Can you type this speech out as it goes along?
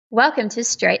Welcome to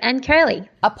Straight and Curly,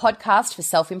 a podcast for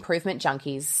self-improvement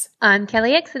junkies. I'm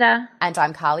Kelly Exeter. And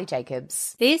I'm Carly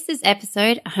Jacobs. This is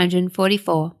episode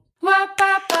 144.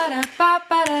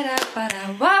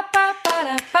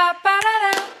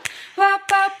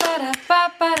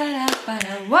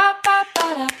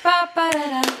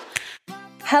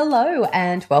 Hello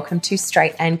and welcome to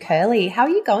Straight and Curly. How are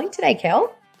you going today,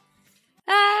 Kel?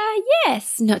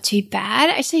 Yes, not too bad.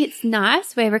 Actually, it's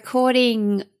nice. We're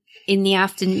recording in the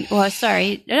afternoon. Well,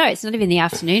 sorry. No, it's not even the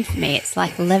afternoon for me. It's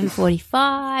like 11:45.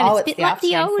 Oh, it's a bit like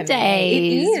the old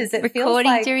days. It is. It recording feels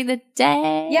like, during the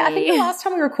day. Yeah, I think the last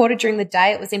time we recorded during the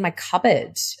day, it was in my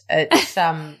cupboard. It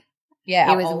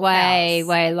was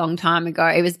way long time ago.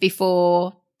 It was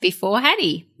before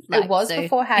Hattie. It was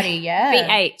before Hattie,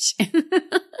 yeah. BH.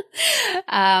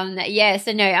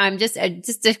 So no, I'm just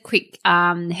a quick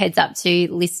heads up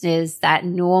to listeners that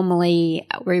normally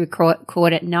we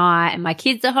record at night and my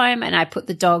kids are home and I put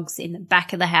the dogs in the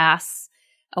back of the house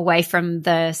away from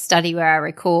the study where I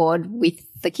record with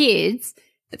the kids,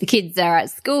 but the kids are at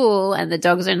school and the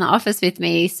dogs are in the office with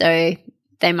me, so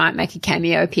they might make a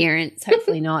cameo appearance.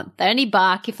 Hopefully not. They only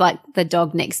bark if like the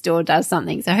dog next door does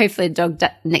something. So hopefully the dog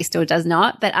next door does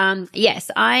not. But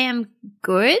yes, I am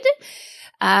good.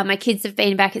 My kids have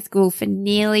been back at school for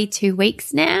nearly 2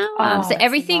 weeks now. So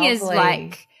everything is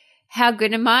like, how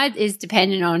good am I is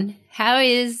dependent on how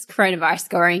is coronavirus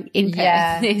going in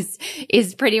Perth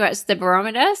is pretty much the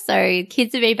barometer. So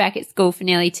kids have been back at school for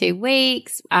nearly 2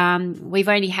 weeks. We've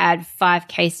only had 5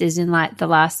 cases in like the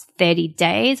last 30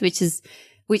 days,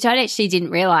 which I actually didn't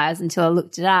realize until I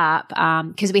looked it up,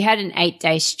 because we had an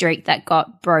 8-day streak that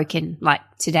got broken like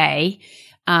today.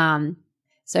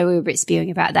 So we were a bit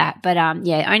spewing about that. But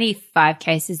only 5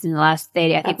 cases in the last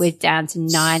 30. I think we're down to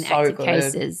 9 active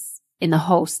cases in the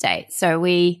whole state. So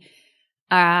we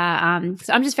are,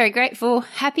 so I'm just very grateful,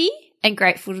 happy and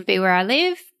grateful to be where I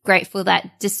live. Grateful that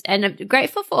and I'm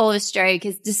grateful for all of Australia,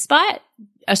 because despite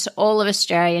us, all of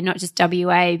Australia, not just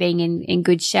WA, being in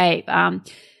good shape,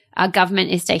 our government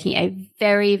is taking a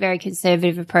very, very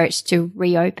conservative approach to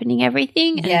reopening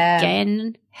everything. And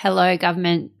again, hello,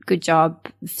 government, good job.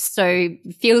 So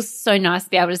it feels so nice to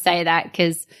be able to say that,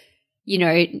 because, you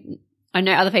know, I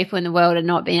know other people in the world are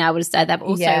not being able to say that, but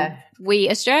also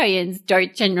we Australians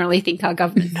don't generally think our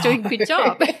government's doing a good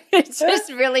job. It's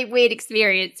just a really weird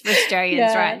experience for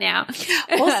Australians right now.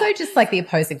 Also just like the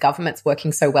opposing governments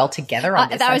working so well together on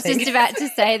this. I was just about to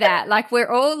say that. Like we're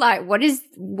all like, what is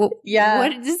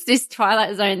this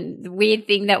Twilight Zone weird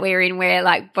thing that we're in, where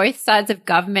like both sides of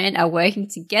government are working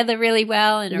together really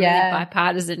well in a really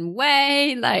bipartisan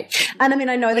way. Like, and I mean,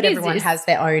 I know that everyone has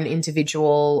their own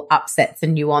individual upsets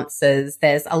and nuances.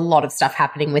 There's a lot of stuff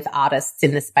happening with artists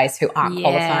in the space who aren't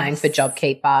qualifying for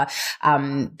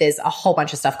JobKeeper. There's a whole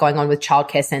bunch of stuff going on with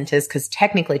childcare centres, because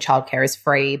technically childcare is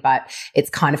free, but it's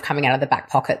kind of coming out of the back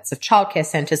pockets of childcare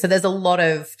centres. So there's a lot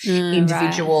of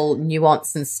individual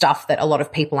nuance and stuff that a lot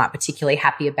of people aren't particularly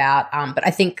happy about. But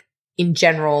I think in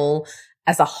general,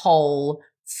 as a whole,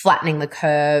 flattening the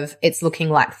curve, it's looking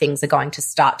like things are going to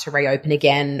start to reopen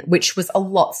again, which was a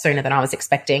lot sooner than I was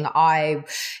expecting. I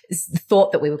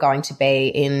thought that we were going to be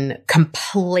in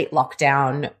complete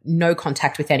lockdown, no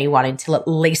contact with anyone until at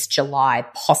least July,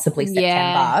 possibly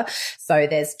September. So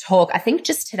there's talk, I think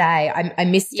just today, I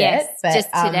missed it. But, just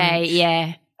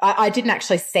today, I didn't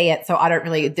actually see it, so I don't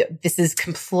really – this is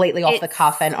completely off the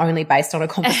cuff and only based on a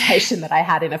conversation that I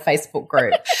had in a Facebook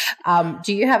group.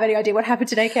 Do you have any idea what happened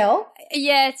today, Kel?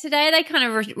 Yeah, today they kind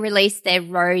of released their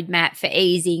roadmap for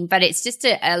easing, but it's just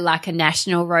a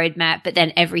national roadmap, but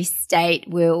then every state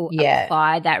will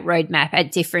apply that roadmap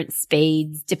at different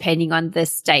speeds depending on the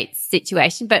state's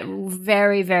situation. But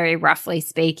very, very roughly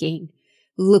speaking,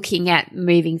 looking at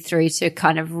moving through to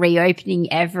kind of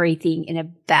reopening everything in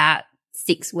about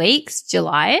 6 weeks,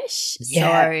 July-ish.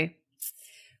 So,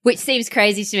 which seems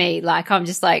crazy to me. Like, I'm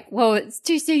just like, well, it's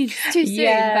too soon.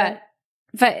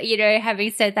 But you know,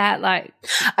 having said that, like,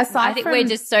 I think we're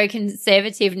just so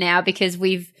conservative now because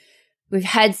we've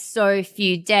had so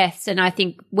few deaths. And I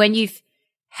think when you've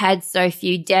had so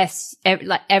few deaths,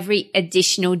 like every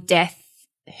additional death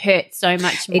hurts so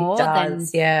much more. It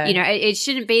does, you know, it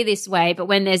shouldn't be this way. But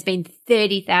when there's been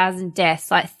 30,000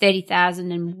 deaths, like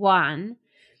 30,001,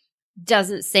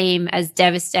 doesn't seem as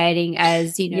devastating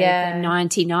as, you know, the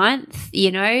 99th,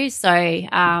 you know. So,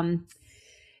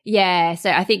 so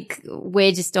I think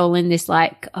we're just all in this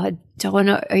like, I don't want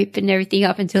to open everything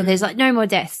up until there's like no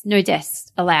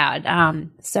deaths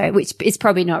allowed. So which is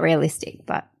probably not realistic,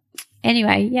 but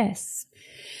anyway, yes.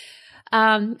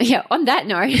 On that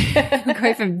note, we'll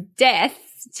go from death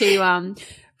to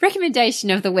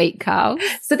recommendation of the week, Carl?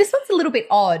 So this one's a little bit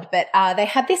odd, but they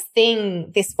had this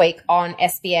thing this week on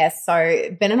SBS.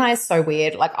 So Ben and I are so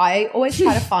weird. Like I always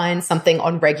try to find something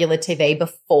on regular TV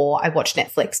before I watch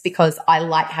Netflix because I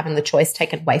like having the choice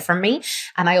taken away from me.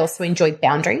 And I also enjoy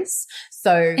boundaries.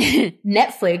 So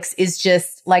Netflix is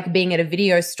just like being at a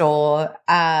video store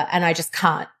and I just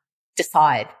can't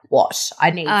decide what.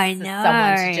 I need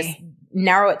someone to just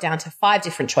narrow it down to 5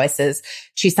 different choices,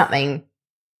 choose something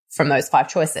from those 5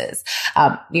 choices,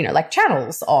 like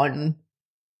channels on,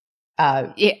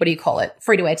 what do you call it?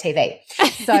 Free to air TV.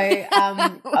 So,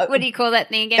 what do you call that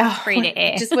thing again? Free to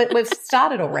air. Just we've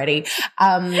started already.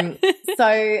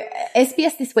 So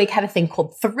SBS this week had a thing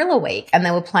called Thriller Week, and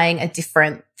they were playing a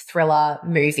different thriller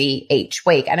movie each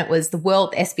week. And it was the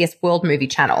SBS World Movie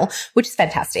Channel, which is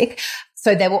fantastic.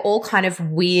 So they were all kind of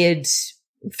weird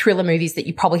thriller movies that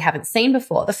you probably haven't seen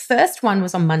before. The first one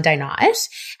was on Monday night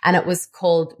and it was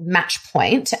called Match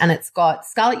Point, and it's got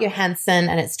Scarlett Johansson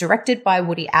and it's directed by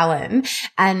Woody Allen,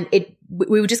 and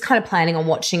we were just kind of planning on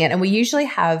watching it, and we usually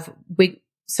have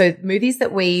so movies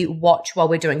that we watch while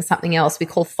we're doing something else, we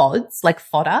call FODs, like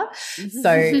fodder.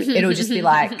 So it'll just be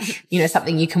like,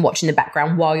 something you can watch in the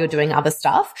background while you're doing other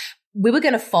stuff. We were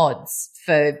going to FODs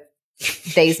for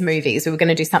these movies. We were going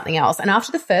to do something else. And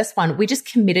after the first one, we just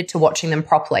committed to watching them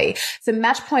properly. So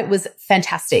Match Point was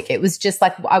fantastic. It was just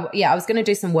like, I was going to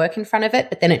do some work in front of it,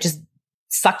 but then it just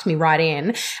sucked me right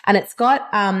in. And it's got,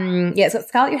 it's got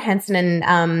Scarlett Johansson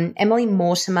and, Emily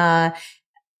Mortimer.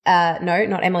 No,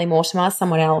 not Emily Mortimer,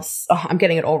 someone else. Oh, I'm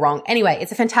getting it all wrong. Anyway,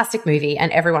 it's a fantastic movie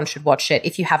and everyone should watch it.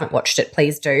 If you haven't watched it,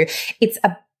 please do. It's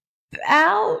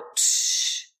about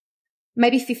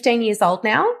maybe 15 years old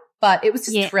now. But it was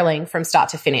just thrilling from start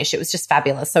to finish. It was just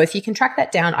fabulous. So if you can track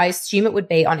that down, I assume it would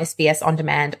be on SBS On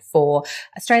Demand for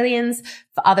Australians.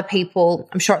 For other people,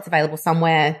 I'm sure it's available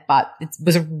somewhere, but it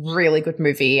was a really good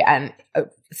movie and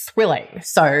thrilling.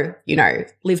 So,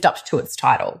 lived up to its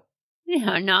title.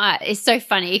 Yeah, no, it's so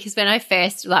funny because when I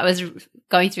first was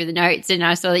going through the notes and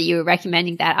I saw that you were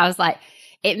recommending that, I was like,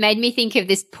 it made me think of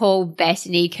this Paul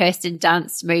Bettany, Kirsten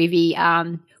Dunst movie,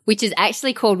 which is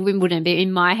actually called Wimbledon. But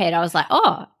in my head, I was like,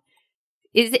 oh,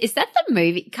 Is that the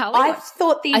movie, Carly? I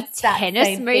thought the exact tennis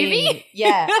same movie. Thing.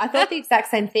 Yeah, I thought the exact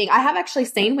same thing. I have actually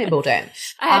seen Wimbledon.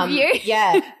 Have you?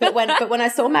 Yeah, but when I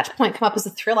saw Match Point come up as a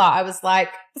thriller, I was like,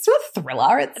 "It's not a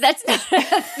thriller. That's not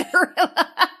a thriller."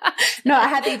 No, I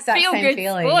had the exact same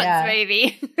feeling. Sports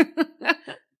movie.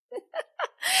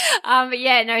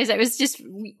 So it was just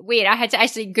weird. I had to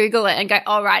actually Google it and go,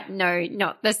 "Oh, right, no,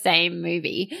 not the same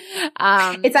movie."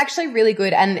 It's actually really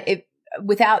good, and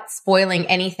without spoiling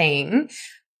anything,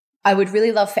 I would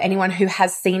really love for anyone who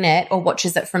has seen it or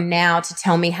watches it from now to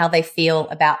tell me how they feel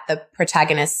about the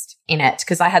protagonist in it,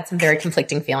 because I had some very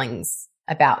conflicting feelings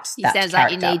about that sounds character.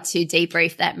 like you need to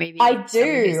debrief that movie. I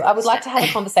do. I would like to have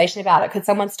a conversation about it. Could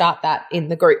someone start that in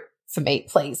the group for me,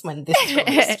 please, when this is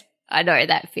released? I know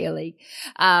that feeling.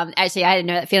 Actually, I didn't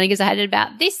know that feeling because I had it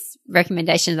about this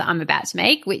recommendation that I'm about to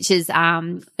make, which is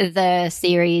the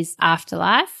series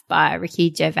Afterlife by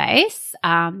Ricky Gervais.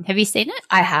 Have you seen it?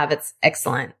 I have. It's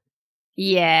excellent.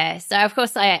 Yeah. So, of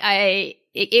course,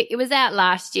 it was out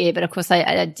last year, but, of course,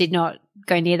 I did not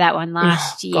go near that one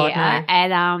last year. God, no.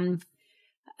 And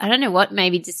I don't know what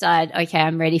made me decide, okay,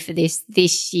 I'm ready for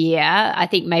this year. I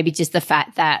think maybe just the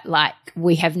fact that,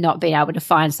 we have not been able to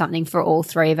find something for all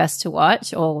 3 of us to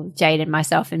watch, or Jade and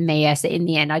myself and Mia. So in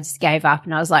the end, I just gave up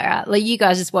and I was like, all right, you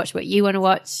guys just watch what you want to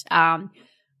watch. I'm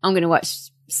going to watch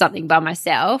something by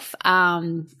myself.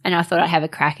 And I thought I'd have a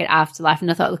crack at Afterlife, and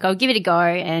I thought, look, I'll give it a go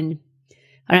and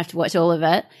I don't have to watch all of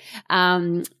it.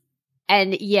 And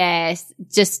yes,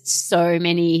 just so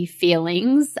many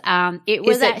feelings. It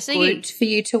was actually good for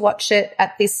you to watch it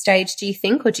at this stage, do you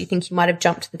think, or do you think you might have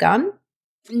jumped the gun?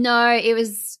 No, it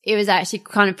was actually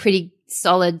kind of pretty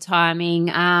solid timing.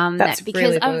 That's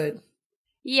really good.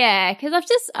 Yeah, because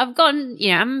I've gotten,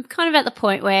 I'm kind of at the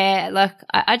point where,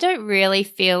 I don't really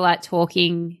feel like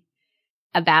talking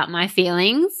about my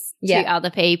feelings to other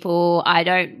people. I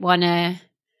don't want to,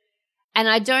 and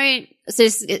I don't, so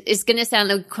it's going to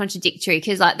sound a little contradictory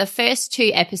because, the first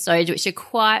 2 episodes, which are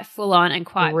quite full on and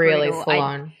quite really brutal, full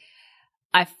on,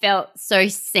 I felt so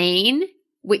seen,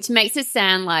 which makes it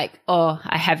sound like, oh,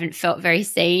 I haven't felt very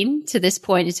seen to this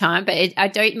point in time. But I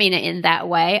don't mean it in that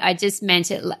way. I just meant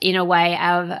it in a way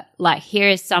of, here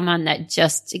is someone that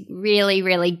just really,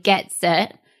 really gets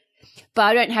it. but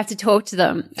I don't have to talk to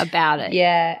them about it.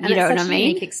 Yeah. And you know it's what I such a mean?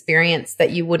 unique experience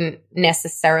that you wouldn't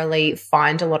necessarily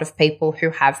find a lot of people who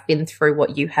have been through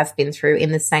what you have been through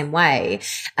in the same way.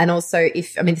 And also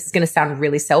this is going to sound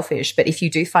really selfish, but if you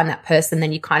do find that person,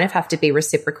 then you kind of have to be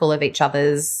reciprocal of each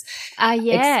other's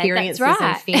experiences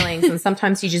and feelings. And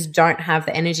sometimes you just don't have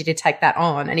the energy to take that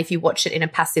on. And if you watch it in a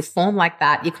passive form like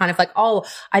that, you're kind of like, oh,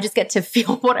 I just get to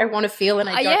feel what I want to feel and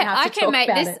I don't have to talk about it. I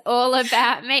can make this all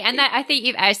about me. And that, I think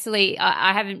you've actually,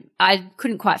 I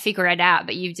couldn't quite figure it out,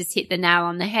 but you've just hit the nail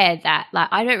on the head that like,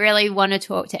 I don't really want to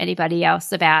talk to anybody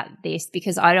else about this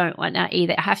because I don't want to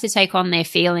either have to take on their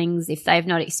feelings if they've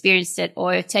not experienced it,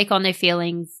 or take on their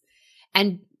feelings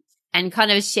and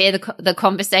kind of share the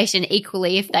conversation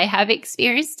equally if they have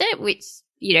experienced it, which,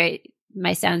 you know,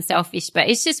 may sound selfish, but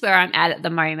it's just where I'm at the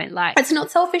moment. Like, it's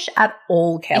not selfish at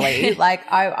all, Kelly. Like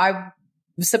I'm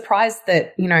surprised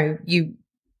that, you know,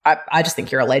 I just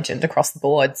think you're a legend across the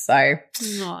board. So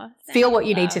feel what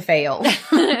you need to feel.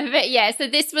 But yeah, so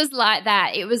this was like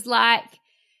that. It was like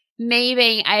me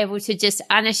being able to just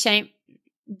unashamed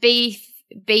be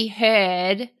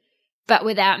heard, but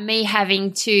without me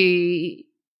having to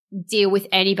deal with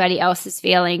anybody else's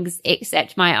feelings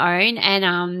except my own.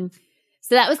 And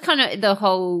so that was kind of the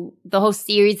whole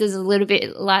series is a little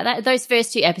bit like that. Those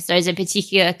first 2 episodes in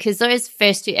particular, because those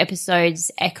first 2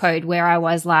 episodes echoed where I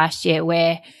was last year,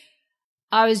 where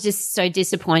I was just so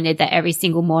disappointed that every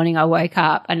single morning I woke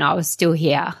up and I was still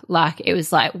here. Like, it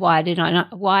was like, why did I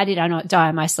not die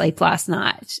in my sleep last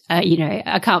night? You know,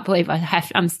 I can't believe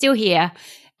I'm still here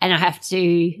and I have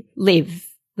to live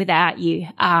without you.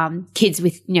 Kids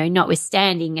with, you know,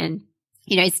 notwithstanding. And,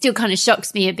 you know, it still kind of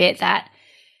shocks me a bit that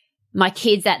my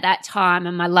kids at that time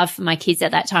and my love for my kids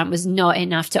at that time was not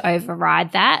enough to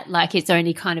override that. Like, it's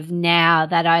only kind of now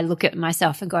that I look at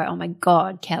myself and go, oh my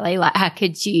God, Kelly, like, how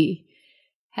could you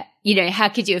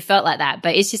have felt like that?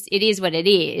 But it is what it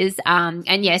is.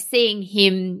 And yeah, seeing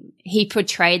he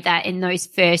portrayed that in those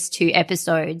first 2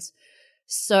 episodes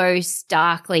so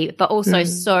starkly, but also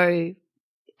so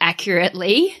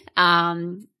accurately.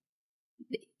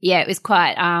 Yeah, it was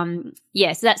quite,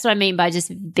 so that's what I mean by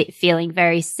just feeling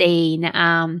very seen.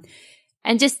 And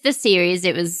just the series,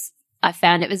 I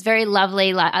found it was very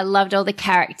lovely. Like, I loved all the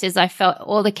characters. I felt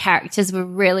all the characters were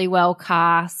really well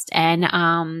cast,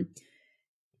 and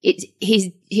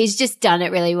he's just done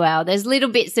it really well. There's little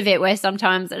bits of it where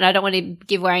sometimes, and I don't want to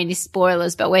give away any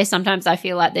spoilers, but where sometimes I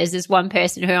feel like there's this one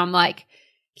person who I'm like,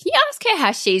 can you ask her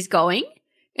how she's going?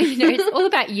 You know, it's all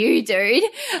about you, dude. You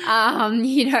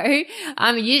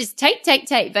just take.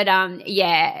 But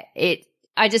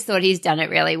I just thought he's done it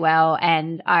really well,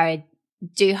 and I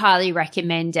do highly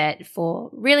recommend it for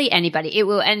really anybody. It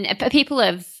will, and people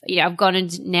have, you know, I've gone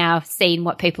and now seen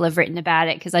what people have written about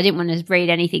it because I didn't want to read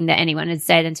anything that anyone had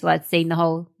said until I'd seen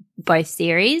both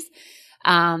series.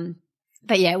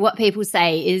 But yeah, what people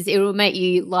say is it will make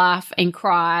you laugh and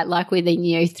cry like within,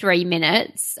 you know, 3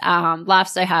 minutes. Laugh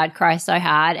so hard, cry so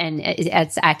hard, and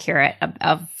it's accurate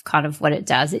of kind of what it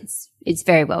does. It's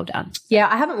very well done. Yeah,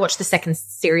 I haven't watched the second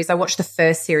series. I watched the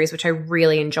first series, which I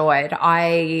really enjoyed.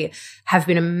 I have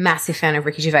been a massive fan of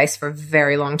Ricky Gervais for a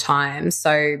very long time.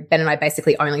 So Ben and I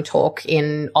basically only talk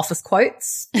in Office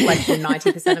quotes, like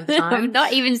 90% of the time. I've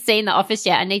not even seen The Office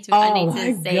yet. I need to see it.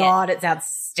 Oh my God, it's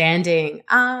outstanding.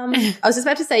 I was just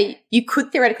about to say, you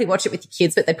could theoretically watch it with your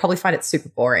kids, but they'd probably find it super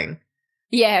boring.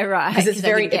 Yeah, right. Because it's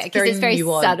very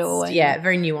nuanced. Subtle.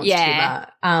 Very nuanced humor.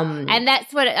 And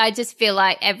that's what I just feel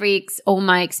like all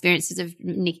my experiences of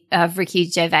Ricky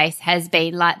Gervais has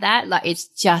been like that. Like, it's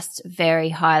just very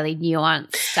highly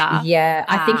nuanced stuff. Yeah,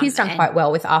 I think he's done quite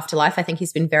well with Afterlife. I think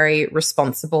he's been very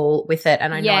responsible with it.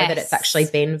 And I know that it's actually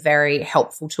been very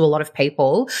helpful to a lot of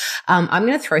people. I'm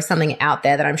going to throw something out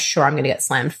there that I'm sure I'm going to get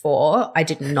slammed for. I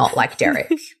did not like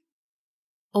Derek.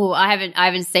 Oh, I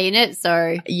haven't seen it,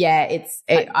 so yeah,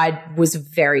 I was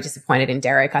very disappointed in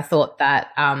Derek. I thought that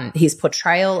his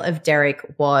portrayal of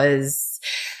Derek was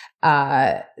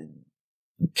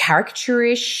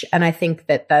caricaturish, and I think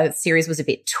that the series was a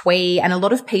bit twee, and a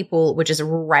lot of people were just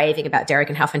raving about Derek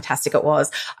and how fantastic it was.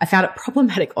 I found it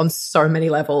problematic on so many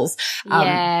levels.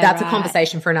 That's a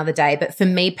conversation for another day, but for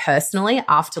me personally,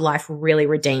 Afterlife really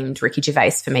redeemed Ricky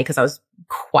Gervais for me because I was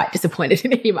quite disappointed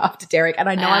in him after Derek, and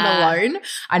I know I'm alone.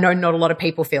 I know not a lot of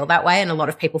people feel that way, and a lot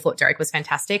of people thought Derek was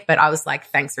fantastic, but I was like,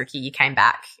 thanks, Ricky, you came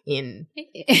back in.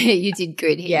 You did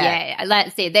good. Yeah.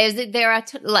 Let's see. There are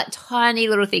like tiny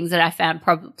little things that I found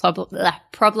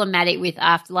problematic with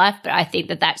Afterlife, but I think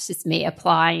that's just me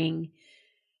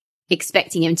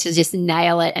expecting him to just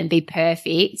nail it and be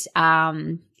perfect.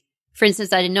 For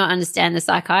instance, I did not understand the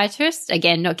psychiatrist.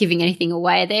 Again, not giving anything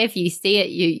away there. If you see it,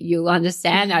 you'll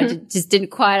understand. I just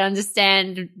didn't quite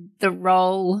understand the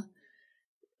role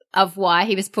of why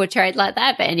he was portrayed like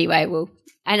that. But anyway,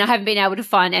 and I haven't been able to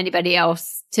find anybody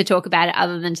else to talk about it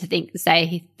other than to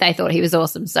say they thought he was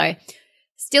awesome. So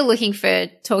still looking for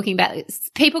talking about it.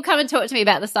 People come and talk to me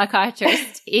about the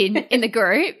psychiatrist in the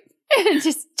group and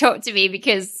just talk to me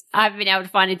because I haven't been able to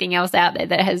find anything else out there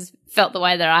that has felt the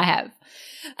way that I have.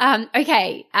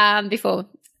 Okay. Before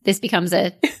this becomes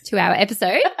a 2-hour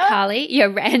episode, Carly, your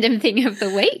random thing of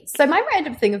the week. So my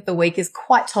random thing of the week is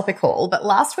quite topical, but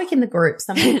last week in the group,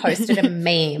 someone posted a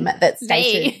meme that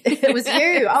stated, it was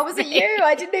you. Oh, was it you?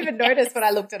 I didn't even notice when I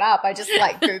looked it up. I just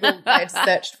Googled, I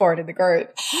searched for it in the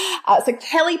group. So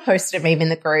Kelly posted a meme in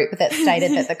the group that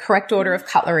stated that the correct order of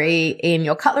cutlery in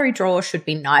your cutlery drawer should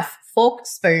be knife, fork,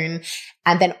 spoon,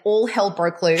 and then all hell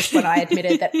broke loose when I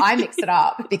admitted that I mix it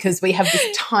up because we have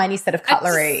this tiny set of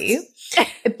cutlery.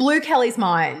 It blew Kelly's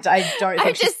mind. I don't think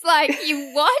I'm just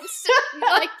you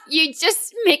what? You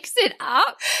just mix it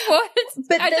up? What?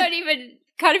 But I don't even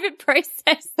can't even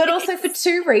process But also for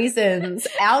two reasons.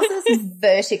 Ours is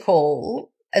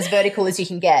vertical as you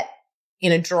can get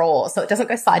in a drawer. So it doesn't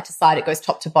go side to side. It goes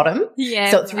top to bottom.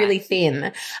 Yeah. So it's really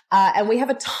thin. And we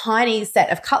have a tiny set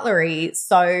of cutlery.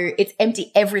 So it's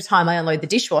empty every time I unload the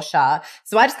dishwasher.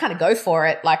 So I just kind of go for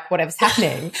it, whatever's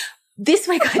happening. This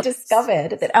week I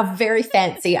discovered that our very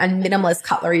fancy and minimalist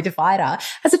cutlery divider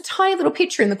has a tiny little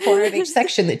picture in the corner of each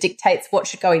section that dictates what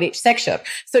should go in each section.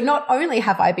 So not only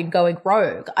have I been going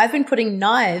rogue, I've been putting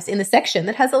knives in the section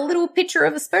that has a little picture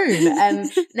of a spoon.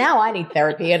 And now I need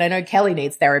therapy, and I know Kelly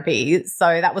needs therapy. So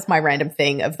that was my random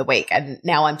thing of the week. And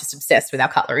now I'm just obsessed with our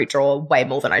cutlery drawer way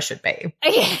more than I should be.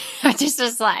 Yeah, I just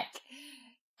was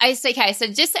it's okay. So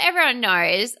just so everyone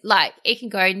knows, it can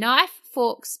go knife,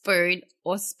 fork, spoon,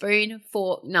 or spoon,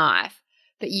 fork, knife.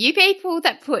 But you people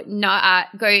that put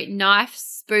go knife,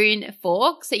 spoon,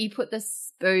 fork, so you put the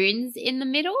spoons in the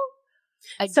middle.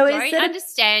 I don't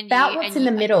understand about what's in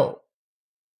the middle.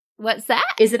 What's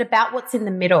that? Is it about what's in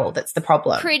the middle that's the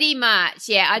problem? Pretty much,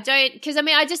 yeah. I don't, because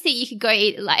I just think you could go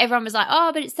eat, everyone was like,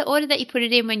 oh, but it's the order that you put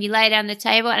it in when you lay it on the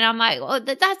table. And I'm like, well,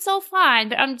 that's all fine.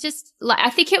 But I'm just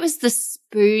I think it was the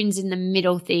spoons in the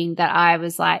middle thing that I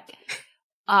was like,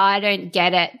 I don't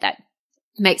get it. That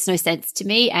makes no sense to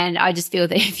me. And I just feel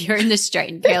that if you're in the straight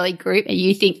and curly group and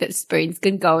you think that spoons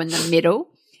can go in the middle,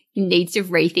 you need to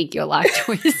rethink your life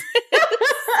choices.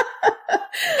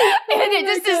 And it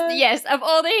just is, yes, of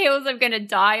all the hills I'm going to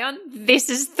die on, this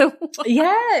is the one.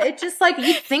 Yeah, it's just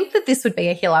you'd think that this would be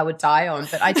a hill I would die on,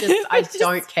 but I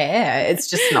don't care. It's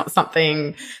just not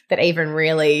something that even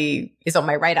really is on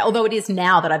my radar. Although it is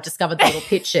now that I've discovered the little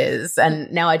pictures,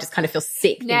 and now I just kind of feel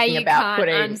sick thinking about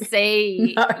putting.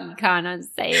 You can't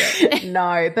unsee it.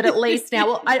 No, but at least now,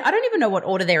 well, I don't even know what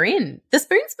order they're in. The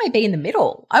spoons may be in the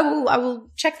middle. I will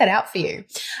check that out for you.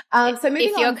 So moving on.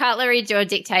 If your cutlery drawer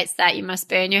dictates that, you must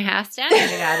burn your house down and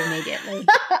get out immediately.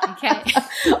 Okay.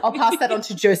 I'll pass that on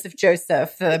to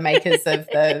Joseph, the makers of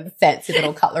the fancy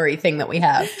little cutlery thing that we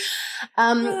have.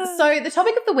 So the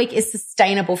topic of the week is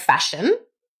sustainable fashion.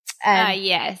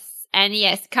 Yes. And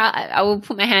yes, I will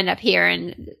put my hand up here,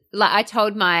 and I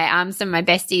told my some of my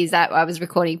besties that I was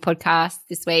recording podcasts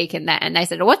this week, and they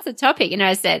said, "What's the topic?" And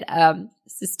I said,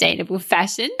 "Sustainable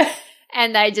fashion."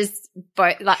 And they just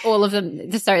both, all of them,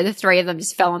 the three of them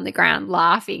just fell on the ground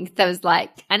laughing. So I was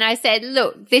and I said,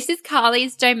 "Look, this is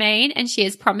Carly's domain, and she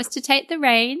has promised to take the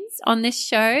reins on this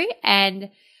show." And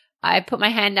I put my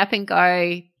hand up and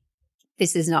go,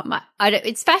 this is not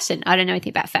it's fashion. I don't know anything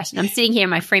about fashion. I'm sitting here in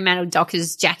my Fremantle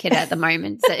Dockers jacket at the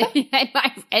moment,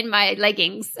 and my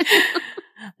leggings.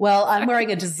 Well, I'm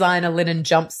wearing a designer linen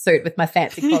jumpsuit with my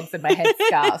fancy clogs and my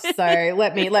headscarf. So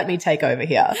let me take over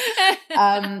here.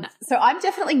 So I'm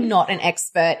definitely not an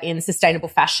expert in sustainable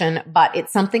fashion, but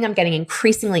it's something I'm getting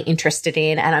increasingly interested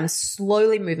in, and I'm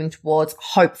slowly moving towards,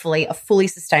 hopefully, a fully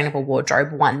sustainable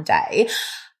wardrobe one day.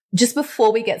 Just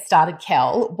before we get started,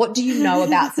 Kel, what do you know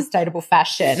about sustainable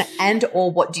fashion, and or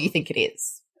what do you think it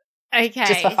is? Okay.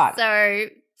 Just for fun. So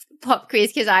pop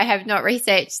quiz, because I have not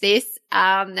researched this.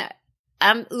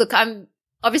 Look, I'm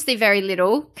obviously very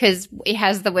little because it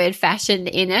has the word fashion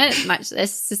in it, much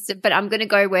less, but I'm going to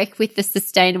go work with the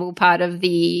sustainable part of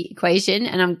the equation,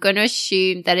 and I'm going to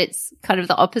assume that it's kind of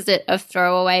the opposite of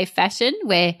throwaway fashion,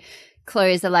 where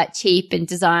clothes are cheap and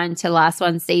designed to last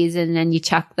one season and you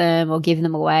chuck them or give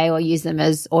them away or use them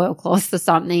as oilcloths or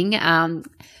something. And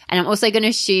I'm also going to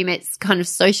assume it's kind of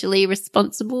socially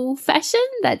responsible fashion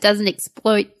that doesn't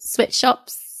exploit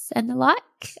sweatshops and the like.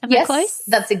 Am I close?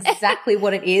 That's exactly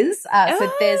what it is. I've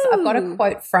got a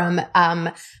quote from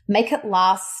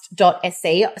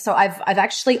makeitlast.se. So I've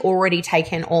actually already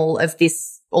taken all of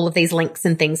these links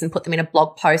and things and put them in a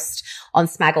blog post on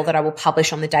Smaggle that I will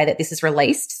publish on the day that this is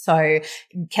released. So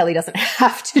Kelly doesn't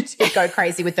have to go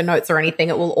crazy with the notes or anything.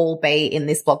 It will all be in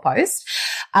this blog post.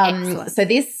 So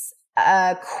this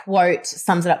quote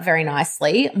sums it up very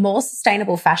nicely. More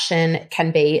sustainable fashion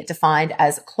can be defined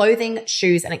as clothing,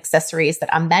 shoes, and accessories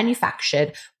that are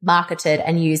manufactured, marketed,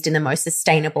 and used in the most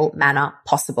sustainable manner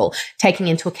possible, taking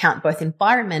into account both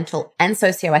environmental and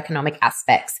socioeconomic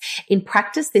aspects. In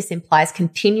practice, this implies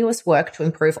continuous work to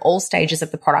improve all stages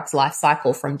of the product's life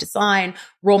cycle, from design,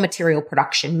 raw material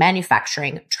production,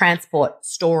 manufacturing, transport,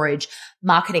 storage,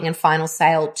 marketing, and final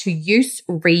sale, to use,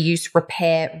 reuse,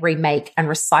 repair, remake, and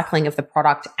recycling of the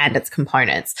product and its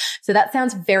components. So that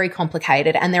sounds very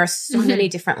complicated, and there are so many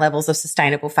different levels of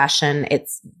sustainable fashion.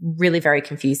 It's really very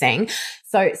confusing.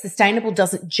 So sustainable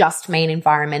doesn't just mean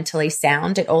environmentally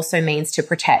sound. It also means to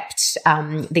protect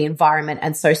the environment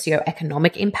and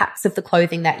socioeconomic impacts of the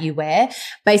clothing that you wear.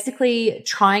 Basically,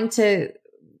 trying to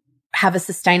have a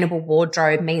sustainable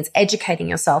wardrobe means educating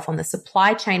yourself on the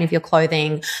supply chain of your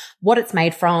clothing, what it's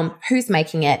made from, who's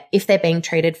making it, if they're being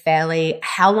treated fairly,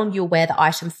 how long you'll wear the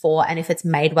item for, and if it's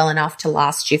made well enough to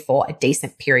last you for a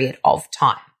decent period of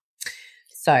time.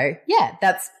 So yeah,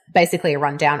 that's basically a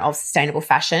rundown of sustainable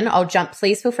fashion.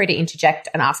 Please feel free to interject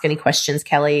and ask any questions,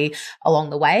 Kelly,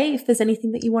 along the way, if there's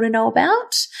anything that you want to know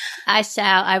about. I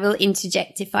shall. I will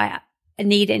interject if I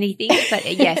need anything, but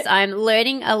yes, I'm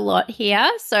learning a lot here.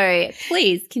 So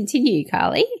please continue,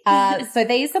 Carly. So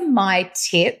these are my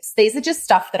tips. These are just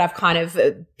stuff that I've kind of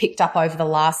picked up over the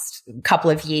last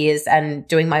couple of years and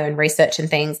doing my own research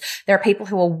and things. There are people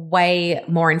who are way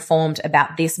more informed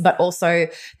about this, but also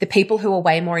the people who are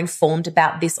way more informed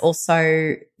about this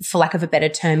also, for lack of a better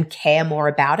term, care more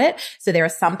about it. So there are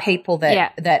some people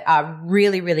that are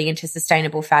really, really into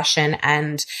sustainable fashion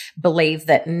and believe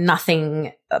that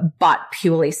nothing but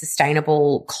purely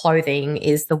sustainable clothing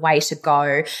is the way to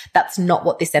go. That's not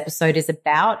what this episode is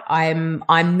about.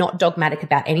 I'm not dogmatic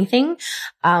about anything.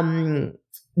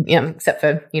 Except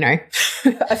for,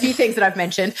 a few things that I've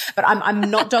mentioned, but I'm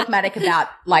not dogmatic about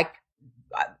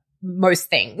most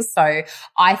things. So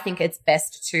I think it's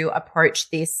best to approach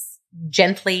this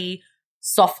gently,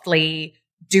 softly,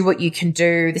 do what you can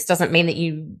do. This doesn't mean that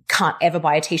you can't ever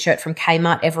buy a t-shirt from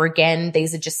Kmart ever again.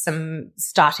 These are just some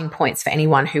starting points for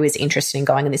anyone who is interested in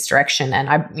going in this direction. And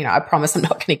I promise I'm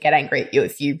not going to get angry at you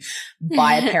if you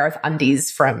buy a pair of undies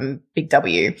from Big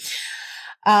W.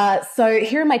 So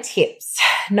here are my tips.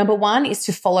 Number one is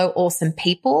to follow awesome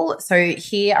people. So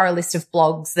here are a list of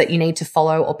blogs that you need to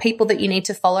follow or people that you need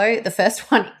to follow. The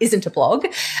first one isn't a blog.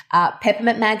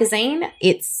 Peppermint Magazine.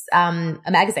 It's a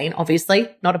magazine, obviously,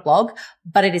 not a blog,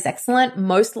 but it is excellent.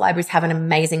 Most libraries have an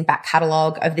amazing back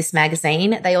catalogue of this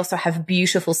magazine. They also have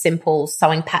beautiful, simple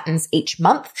sewing patterns each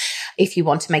month if you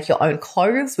want to make your own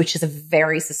clothes, which is a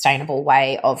very sustainable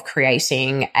way of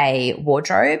creating a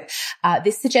wardrobe.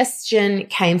 This suggestion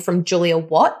came from Julia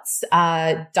Watts,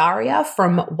 Daria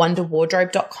from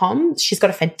wonderwardrobe.com. She's got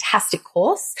a fantastic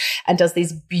course and does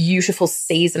these beautiful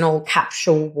seasonal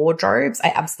capsule wardrobes.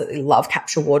 I absolutely love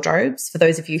capsule wardrobes. For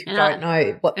those of you who don't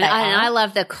know what they are. And I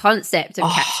love the concept of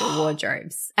capsule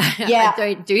wardrobes. Yeah.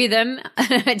 I don't do them,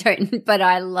 but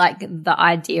I like the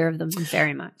idea of them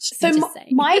very much. So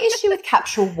my issue with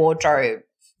capsule wardrobes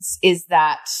is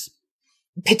that,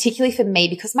 particularly for me,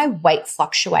 because my weight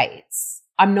fluctuates,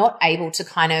 I'm not able to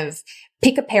kind of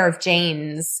pick a pair of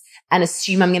jeans and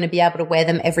assume I'm going to be able to wear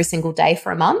them every single day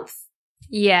for a month.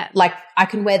 Yeah. Like I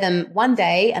can wear them one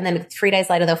day and then 3 days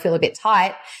later they'll feel a bit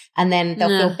tight and then they'll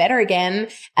feel better again.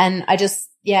 And I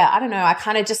don't know.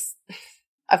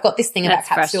 I've got this thing about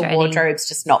capsule wardrobes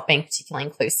just not being particularly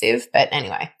inclusive. But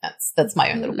anyway, that's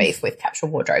my own little beef with capsule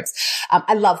wardrobes.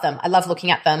 I love them. I love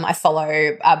looking at them. I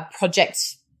follow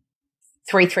Project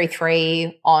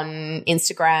 333 on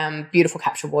Instagram, beautiful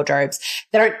capsule wardrobes.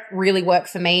 They don't really work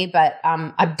for me, but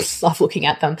I love looking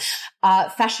at them.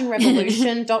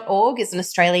 Fashionrevolution.org is an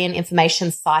Australian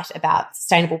information site about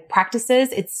sustainable practices.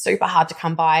 It's super hard to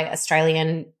come by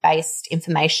Australian-based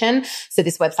information, so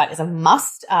this website is a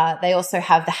must. They also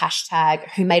have the hashtag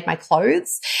Who Made My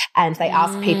Clothes, and they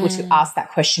ask people to ask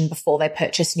that question before they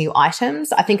purchase new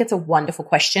items. I think it's a wonderful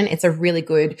question. It's a really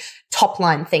good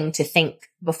top-line thing to think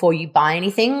before you buy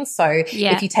anything. So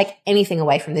if you take anything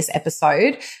away from this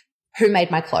episode, who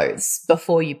made my clothes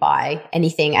before you buy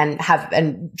anything, and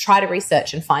try to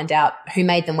research and find out who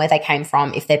made them, where they came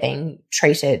from, if they're being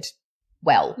treated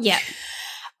well. Yeah.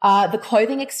 The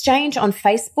Clothing Exchange on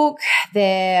Facebook,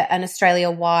 they're an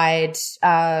Australia-wide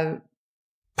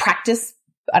practice.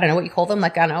 I don't know what you call them,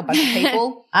 like, I don't know, a bunch of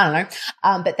people. I don't know.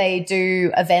 But they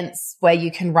do events where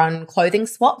you can run clothing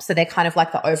swaps. So they're kind of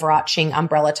like the overarching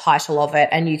umbrella title of it.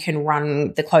 And you can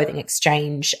run the Clothing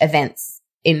Exchange events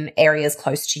in areas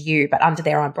close to you, but under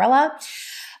their umbrella.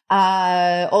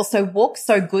 Also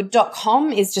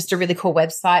walksogood.com is just a really cool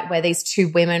website where these two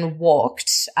women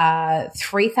walked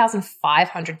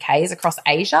 3,500 Ks across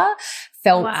Asia.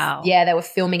 Wow. Yeah, they were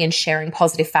filming and sharing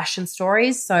positive fashion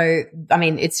stories. So, I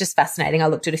mean, it's just fascinating. I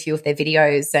looked at a few of their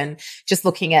videos and just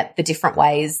looking at the different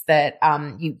ways that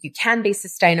you can be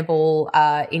sustainable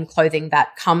in clothing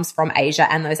that comes from Asia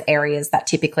and those areas that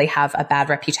typically have a bad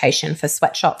reputation for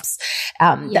sweatshops.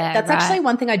 That's right. Actually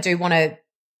one thing I do want to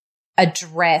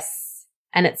address,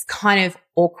 and it's kind of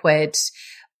awkward,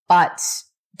 but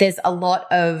there's a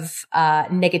lot of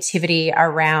negativity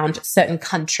around certain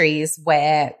countries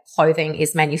where clothing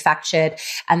is manufactured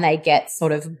and they get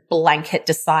sort of blanket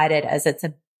decided as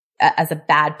a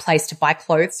bad place to buy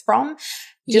clothes from.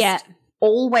 Just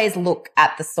always look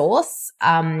at the source.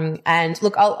 And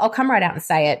look, I'll come right out and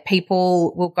say it.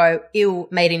 People will go, ew,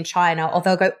 made in China, or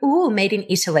they'll go, ooh, made in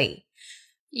Italy.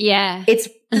 Yeah. It's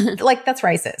like, that's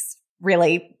racist,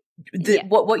 really.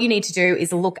 What you need to do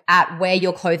is look at where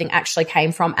your clothing actually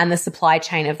came from and the supply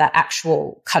chain of that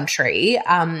actual country.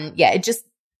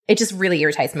 It just really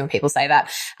irritates me when people say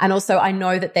that. And also I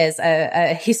know that there's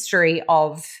a history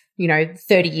of,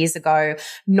 30 years ago,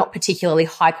 not particularly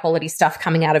high quality stuff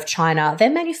coming out of China. Their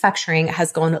manufacturing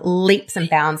has gone leaps and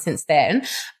bounds since then.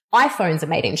 iPhones are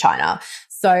made in China.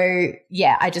 So,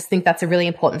 yeah, I just think that's a really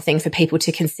important thing for people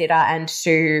to consider and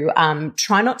to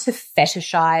try not to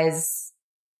fetishize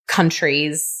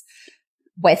countries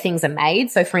where things are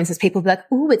made. So, for instance, people will be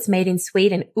like, ooh, it's made in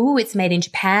Sweden. Ooh, it's made in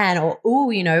Japan. Or,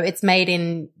 ooh, it's made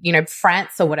in,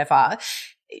 France or whatever.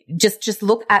 Just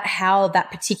look at how that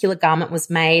particular garment was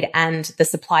made and the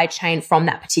supply chain from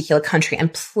that particular country.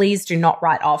 And please do not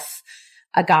write off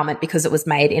a garment because it was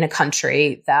made in a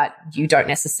country that you don't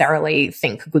necessarily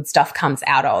think good stuff comes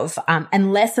out of.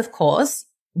 Unless, of course,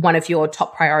 one of your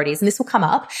top priorities, and this will come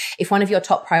up, if one of your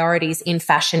top priorities in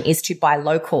fashion is to buy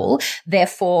local,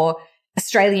 therefore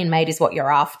Australian made is what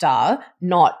you're after,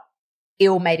 not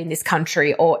ill made in this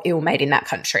country or ill made in that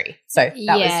country. So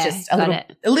that was just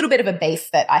a little bit of a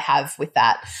beef that I have with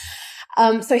that.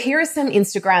 So here are some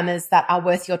Instagrammers that are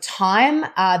worth your time.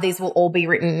 These will all be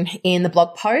written in the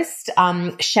blog post.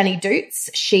 Shani Doots,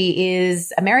 she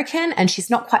is American and she's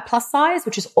not quite plus size,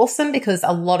 which is awesome because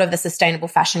a lot of the sustainable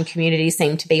fashion community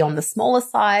seem to be on the smaller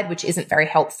side, which isn't very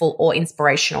helpful or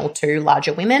inspirational to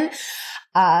larger women.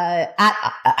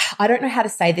 I don't know how to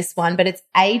say this one, but it's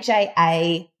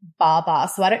AJA Barber.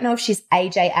 So I don't know if she's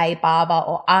AJA Barber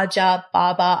or Aja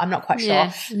Barber. I'm not quite sure.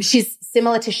 She's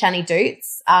similar to Shani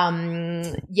Doots.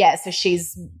 So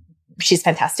she's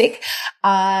fantastic.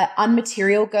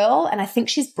 Unmaterial Girl, and I think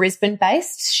she's Brisbane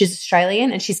based. She's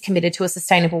Australian and she's committed to a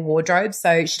sustainable wardrobe.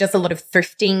 So she does a lot of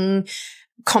thrifting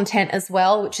content as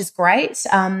well, which is great.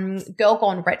 Girl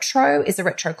Gone Retro is a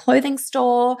retro clothing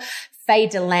store. Faye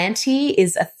Delante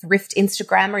is a thrift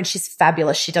Instagrammer and she's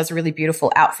fabulous. She does really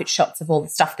beautiful outfit shots of all the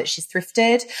stuff that she's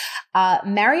thrifted.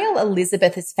 Marielle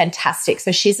Elizabeth is fantastic.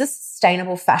 So she's a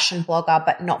sustainable fashion blogger,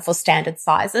 but not for standard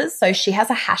sizes. So she has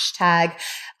a hashtag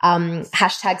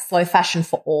Slow Fashion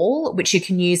for All, which you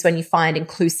can use when you find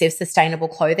inclusive, sustainable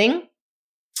clothing.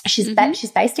 She's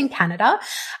based in Canada,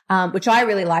 which I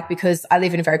really like because I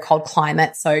live in a very cold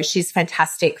climate. So she's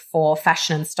fantastic for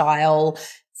fashion and style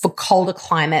for colder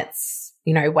climates,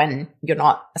 when you're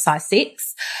not a size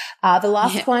 6. The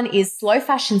last one is Slow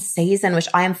Fashion Season, which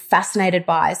I am fascinated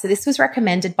by. So this was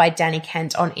recommended by Danny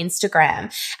Kent on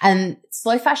Instagram. And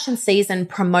Slow Fashion Season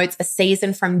promotes a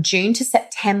season from June to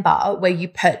September where you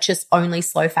purchase only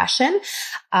slow fashion.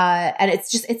 And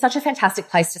it's such a fantastic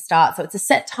place to start. So it's a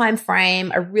set time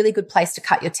frame, a really good place to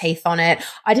cut your teeth on it.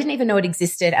 I didn't even know it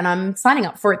existed and I'm signing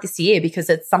up for it this year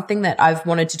because it's something that I've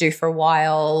wanted to do for a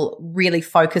while, really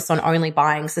focus on only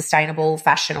buying sustainable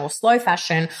fashion or slow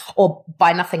fashion or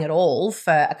buy nothing at all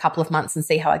for a couple of months and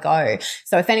see how I go.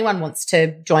 So if anyone wants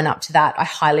to join up to that, I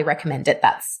highly recommend it.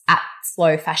 That's at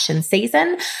Slow Fashion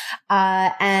Season.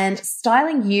 And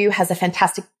Styling You has a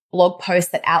fantastic blog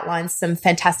post that outlines some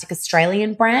fantastic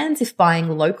Australian brands if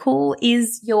buying local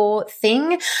is your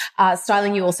thing.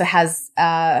 Styling You also has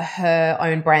her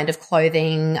own brand of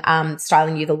clothing,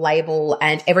 Styling You, the label,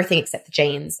 and everything except the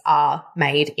jeans are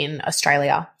made in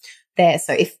Australia there.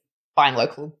 So if buying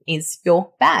local is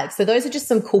your bag. So those are just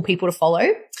some cool people to follow.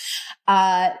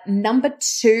 Number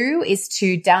 2 is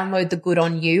to download the Good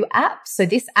On You app. So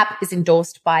this app is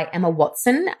endorsed by Emma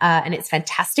Watson, and it's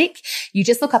fantastic. You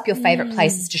just look up your favorite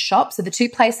places to shop. So the 2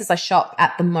 places I shop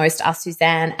at the most are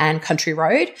Suzanne and Country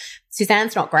Road.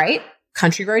 Suzanne's not great.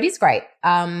 Country Road is great.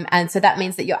 And so that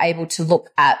means that you're able to look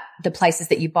at the places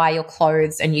that you buy your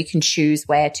clothes and you can choose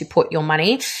where to put your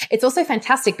money. It's also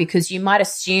fantastic because you might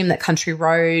assume that Country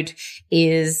Road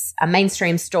is a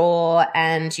mainstream store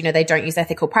and, you know, they don't use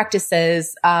ethical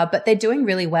practices, but they're doing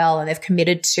really well and they've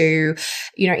committed to,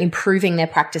 you know, improving their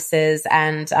practices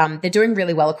and, they're doing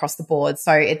really well across the board.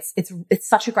 So it's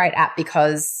such a great app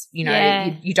because, you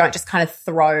know, you don't just kind of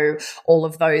throw all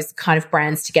of those kind of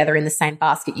brands together in the same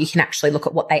basket. You can actually look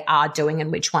at what they are doing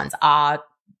and which ones are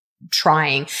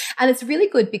trying. And it's really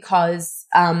good because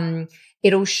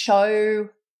it'll show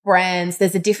brands.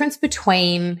 There's a difference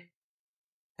between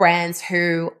brands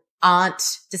who aren't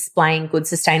displaying good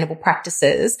sustainable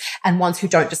practices and ones who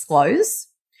don't disclose.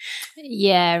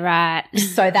 Yeah, right.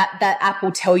 So that app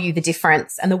will tell you the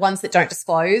difference. And the ones that don't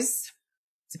disclose,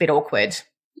 it's a bit awkward.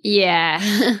 Yeah.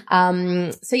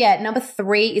 So yeah, number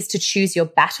 3 is to choose your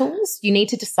battles. You need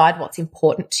to decide what's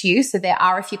important to you. So there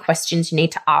are a few questions you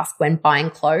need to ask when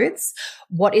buying clothes.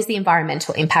 What is the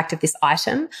environmental impact of this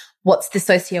item? What's the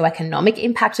socioeconomic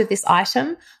impact of this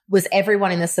item? Was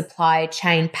everyone in the supply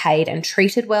chain paid and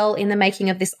treated well in the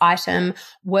making of this item?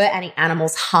 Were any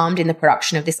animals harmed in the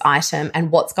production of this item?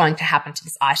 And what's going to happen to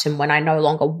this item when I no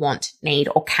longer want, need,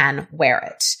 or can wear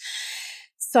it?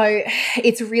 So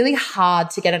it's really hard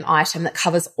to get an item that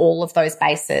covers all of those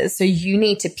bases. So you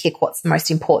need to pick what's the most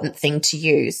important thing to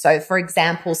you. So for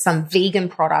example, some vegan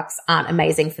products aren't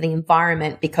amazing for the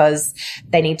environment because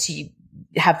they need to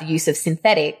have the use of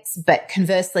synthetics, but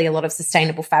conversely, a lot of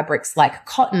sustainable fabrics like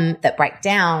cotton that break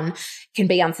down can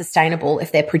be unsustainable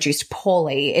if they're produced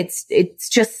poorly. It's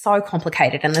just so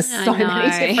complicated and there's so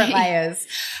many different layers.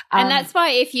 And that's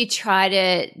why if you try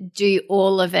to do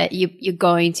all of it, you're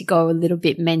going to go a little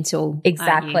bit mental.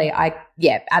 Exactly.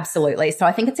 Yeah, absolutely. So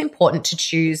I think it's important to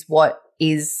choose what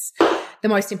is the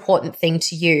most important thing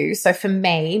to you. So for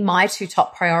me, my 2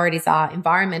 top priorities are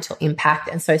environmental impact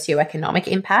and socioeconomic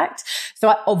impact. So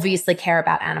I obviously care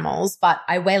about animals, but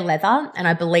I wear leather and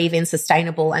I believe in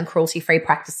sustainable and cruelty-free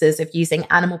practices of using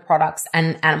animal products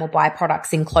and animal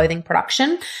byproducts in clothing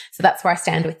production. So that's where I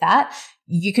stand with that.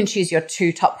 You can choose your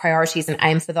 2 top priorities and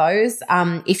aim for those.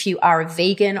 If you are a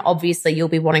vegan, obviously you'll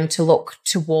be wanting to look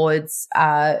towards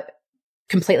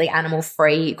completely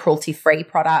animal-free, cruelty-free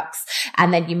products.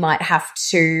 And then you might have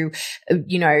to,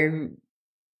 you know,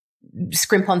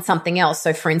 scrimp on something else.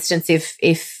 So for instance,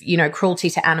 if, you know, cruelty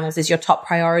to animals is your top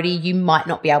priority, you might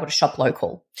not be able to shop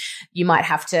local. You might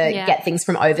have to get things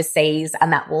from overseas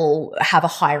and that will have a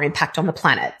higher impact on the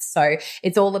planet. So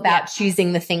it's all about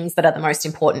choosing the things that are the most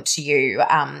important to you.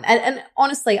 And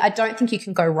honestly, I don't think you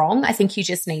can go wrong. I think you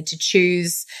just need to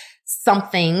choose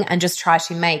something and just try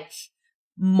to make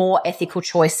more ethical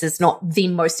choices, not the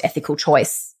most ethical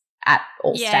choice at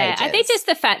all stages. I think just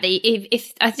the fact that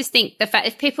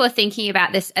if people are thinking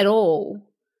about this at all.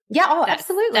 Yeah,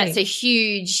 absolutely. That's a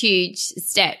huge, huge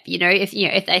step. You know,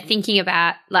 if they're thinking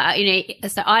about, like, you know,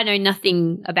 so I know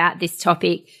nothing about this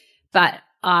topic, but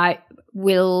I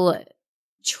will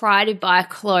try to buy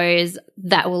clothes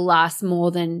that will last more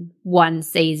than one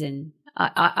season.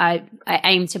 I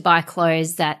aim to buy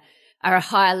clothes that are a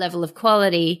higher level of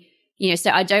quality. You know,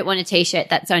 so I don't want a T-shirt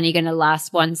that's only going to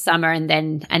last one summer and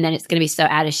then it's going to be so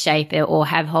out of shape or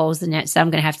have holes in it, so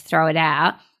I'm going to have to throw it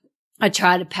out. I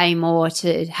try to pay more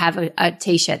to have a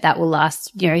T-shirt that will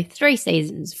last, you know, 3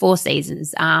 seasons, 4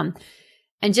 seasons. And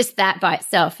just that by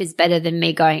itself is better than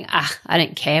me going, I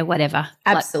don't care, whatever.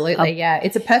 Absolutely, yeah.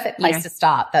 It's a perfect place to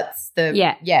start. That's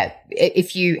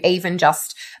if you even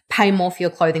just pay more for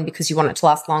your clothing because you want it to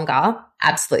last longer,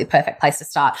 absolutely perfect place to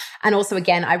start. And also,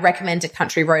 again, I recommended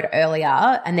Country Road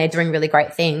earlier and they're doing really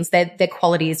great things. Their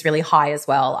quality is really high as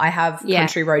well. I have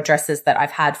Country Road dresses that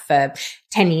I've had for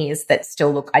 10 years that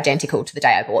still look identical to the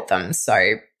day I bought them.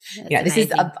 So, this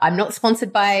is, I'm not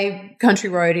sponsored by Country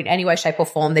Road in any way, shape or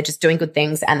form. They're just doing good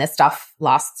things and their stuff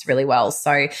lasts really well.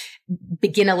 So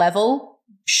beginner level,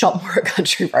 shop more at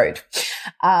Country Road.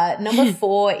 Number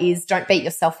 4 is don't beat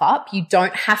yourself up. You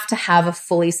don't have to have a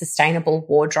fully sustainable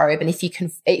wardrobe. And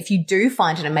if you do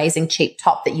find an amazing cheap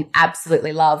top that you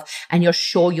absolutely love and you're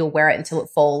sure you'll wear it until it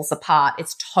falls apart,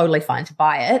 it's totally fine to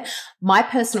buy it. My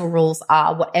personal rules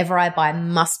are whatever I buy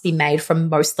must be made from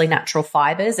mostly natural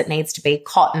fibers. It needs to be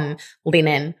cotton,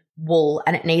 linen, wool,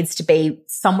 and it needs to be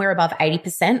somewhere above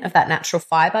 80% of that natural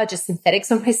fiber. Just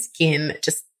synthetics on my skin,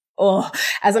 just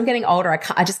as I'm getting older,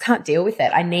 I just can't deal with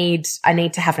it. I need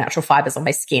to have natural fibers on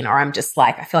my skin, or I'm just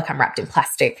like, I feel like I'm wrapped in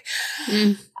plastic.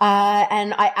 And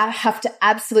I have to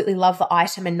absolutely love the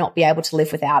item and not be able to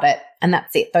live without it. And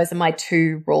that's it. Those are my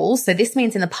 2 rules. So this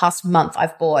means in the past month,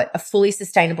 I've bought a fully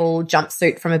sustainable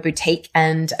jumpsuit from a boutique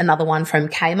and another one from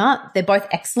Kmart. They're both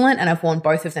excellent and I've worn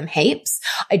both of them heaps.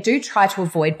 I do try to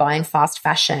avoid buying fast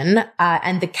fashion.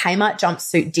 And the Kmart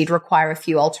jumpsuit did require a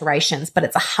few alterations, but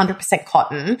it's 100%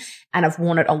 cotton and I've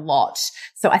worn it a lot.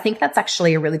 So I think that's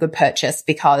actually a really good purchase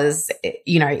because,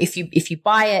 you know, if you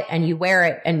buy it and you wear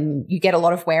it and you get a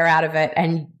lot of wear out of it,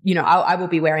 and, you know, I will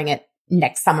be wearing it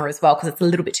next summer as well because it's a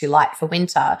little bit too light for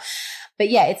winter. But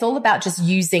yeah, it's all about just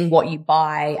using what you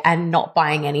buy and not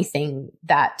buying anything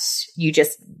that you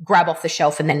just grab off the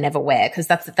shelf and then never wear, because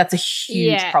that's a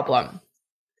huge problem.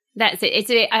 That's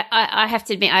it. I have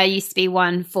to admit, I used to be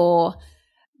one for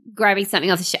grabbing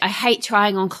something off the shelf. I hate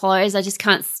trying on clothes. I just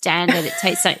can't stand it. It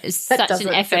takes such an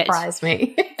effort. Surprise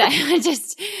me.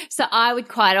 So I would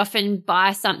quite often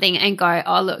buy something and go,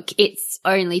 oh, look, it's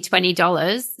only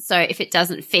 $20. So if it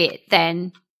doesn't fit,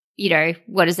 then, you know,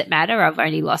 what does it matter? I've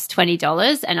only lost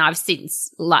 $20. And I've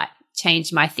since like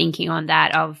changed my thinking on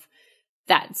that of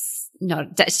that's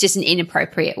just an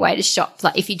inappropriate way to shop.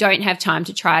 Like if you don't have time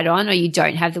to try it on or you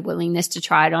don't have the willingness to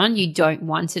try it on, you don't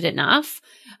want it enough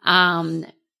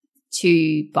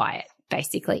to buy it,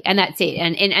 basically. And that's it.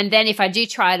 And then if I do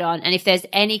try it on and if there's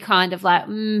any kind of like,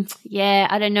 yeah,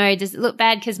 I don't know, does it look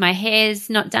bad because my hair's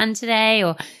not done today?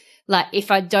 Or like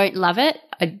if I don't love it,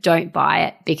 I don't buy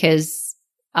it, because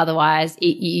otherwise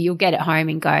you'll get it home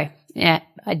and go, yeah,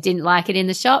 I didn't like it in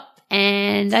the shop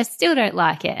and I still don't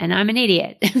like it and I'm an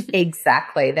idiot.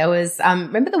 Exactly. There was,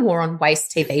 remember the War on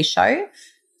Waste TV show?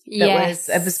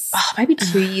 It was maybe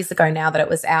 2 years ago now that it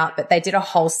was out, but they did a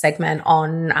whole segment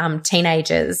on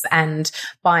teenagers and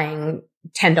buying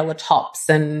 $10 tops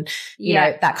and, you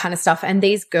know, that kind of stuff. And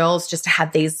these girls just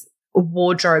had these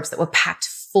wardrobes that were packed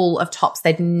full of tops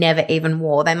they'd never even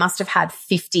wore. They must have had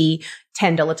 50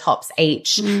 $10 tops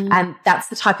each. And that's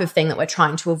the type of thing that we're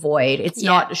trying to avoid. It's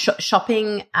not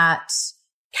shopping at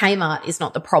Kmart is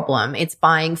not the problem. It's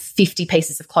buying 50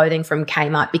 pieces of clothing from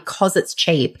Kmart because it's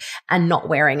cheap and not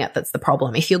wearing it that's the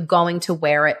problem. If you're going to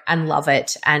wear it and love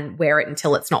it and wear it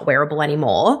until it's not wearable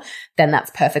anymore, then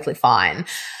that's perfectly fine.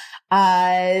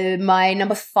 My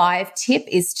number 5 tip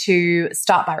is to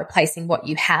start by replacing what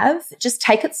you have. Just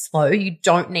take it slow. You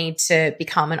don't need to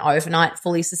become an overnight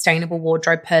fully sustainable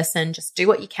wardrobe person. Just do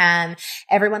what you can.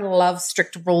 Everyone loves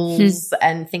strict rules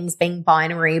and things being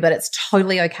binary, but it's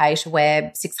totally okay to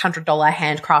wear $600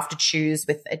 handcrafted shoes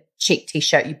with a cheap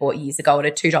t-shirt you bought years ago at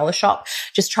a $2 shop.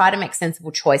 Just try to make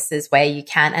sensible choices where you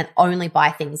can and only buy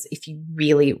things if you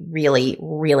really, really,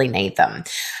 really need them.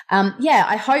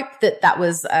 I hope that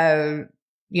was an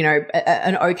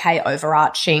okay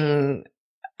overarching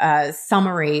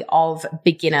summary of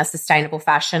beginner sustainable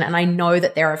fashion. And I know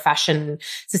that there are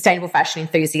sustainable fashion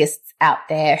enthusiasts out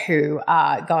there who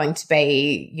are going to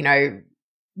be, you know,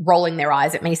 rolling their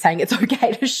eyes at me saying it's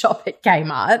okay to shop at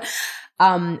Kmart.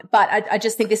 But I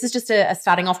just think this is just a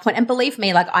starting off point. And believe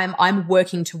me, like I'm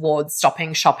working towards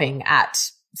stopping shopping at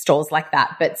stores like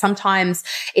that, but sometimes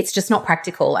it's just not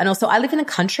practical. And also I live in the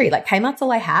country, like Kmart's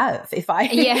all I have.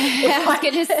 I was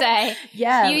going to say,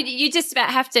 you just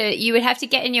about you would have to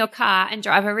get in your car and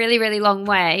drive a really, really long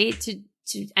way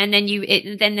and then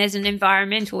then there's an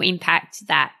environmental impact to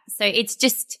that. So it's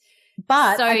just,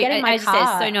 but I get in my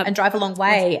car and drive a long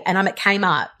way and I'm at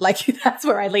Kmart. Like that's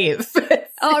where I live.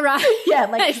 Oh, right. Yeah.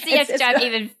 Like, so you have to drive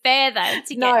even further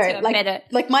to get to a better.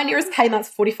 Like my nearest Kmart's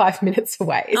 45 minutes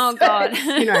away. Oh, God.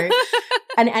 You know,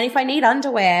 and if I need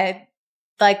underwear,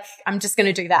 like I'm just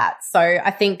going to do that. So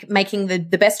I think making the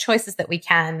best choices that we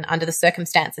can under the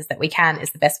circumstances that we can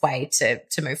is the best way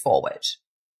to move forward.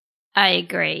 I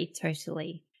agree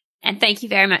totally. And thank you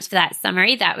very much for that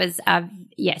summary. That was,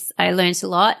 yes, I learned a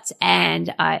lot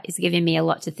and it's given me a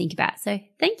lot to think about. So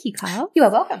thank you, Kyle. You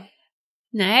are welcome.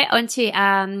 No, on to,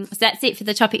 so that's it for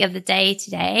the topic of the day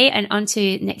today, and on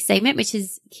to next segment, which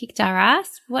is Kicked Our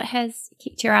Ass. What has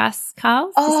kicked your ass,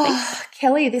 Carl?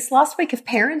 Kelly, this last week of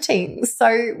parenting.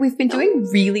 So we've been doing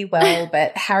really well,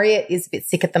 but Harriet is a bit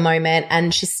sick at the moment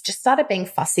and she's just started being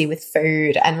fussy with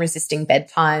food and resisting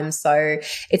bedtime. So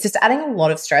it's just adding a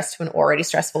lot of stress to an already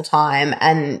stressful time.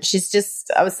 And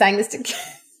I was saying this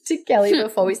to Kelly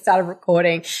before we started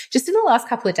recording, just in the last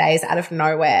couple of days out of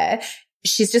nowhere,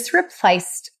 she's just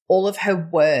replaced all of her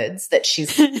words that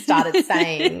she's started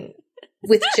saying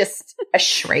with just a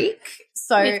shriek. So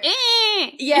So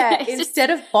yeah, instead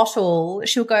of bottle,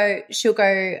 she'll go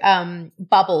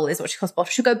bubble is what she calls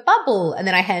bottle. She'll go bubble, and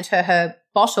then I hand her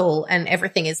bottle and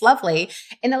everything is lovely.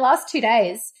 In the last 2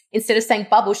 days, instead of saying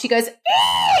bubble, she goes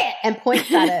and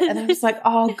points at it. And I'm just like,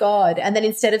 oh God. And then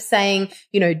instead of saying,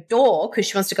 door, because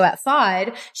she wants to go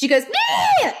outside, she goes,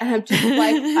 and I'm just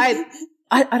like,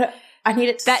 I need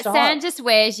it to stop. That sound just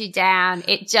wears you down.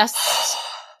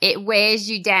 It wears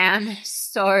you down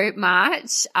so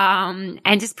much, and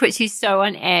just puts you so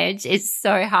on edge. It's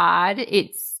so hard.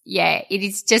 It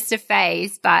is just a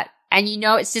phase, and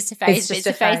it's just a phase, but it's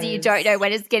a phase that you don't know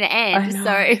when it's going to end.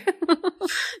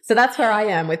 So that's where I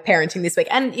am with parenting this week.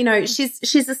 And,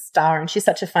 she's a star and she's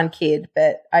such a fun kid,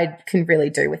 but I can really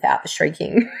do without the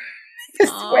shrieking.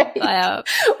 Well,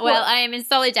 I am in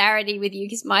solidarity with you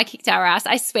because my kicked our ass.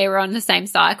 I swear we're on the same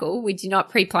cycle. We do not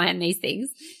pre-plan these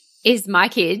things. Is my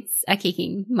kids are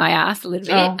kicking my ass a little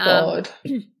bit. Oh, God.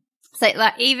 So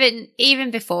like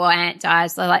even before Ant died,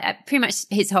 so like pretty much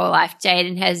his whole life,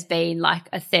 Jaden has been like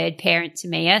a third parent to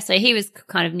Mia. So he was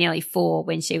kind of nearly 4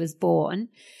 when she was born,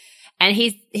 and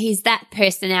he's that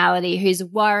personality who's a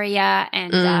warrior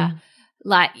and a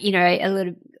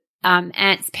little.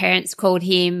 Ant's parents called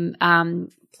him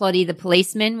Plotty the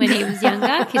policeman when he was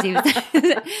younger because he was.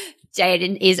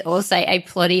 Jaden is also a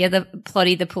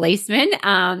Plotty the policeman,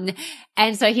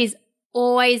 and so he's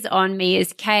always on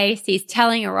Mia's case. He's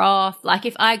telling her off. Like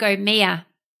if I go Mia,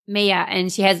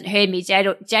 and she hasn't heard me,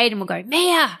 Jaden will go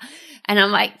Mia, and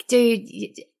I'm like, dude,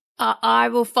 I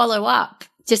will follow up.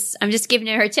 I'm just giving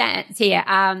her a chance here.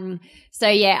 So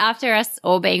yeah, after us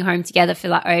all being home together for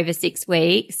like over 6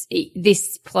 weeks,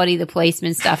 this Plotty the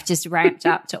policeman stuff just ramped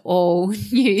up to all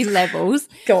new levels.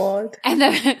 God. And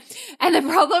the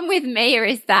problem with Mia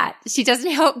is that she doesn't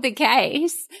help the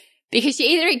case because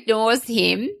she either ignores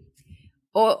him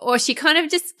or she kind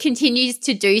of just continues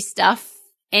to do stuff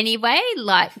anyway.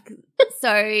 Like,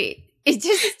 so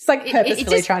it's like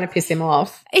purposefully trying to piss him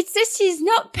off. It's just she's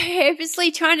not purposely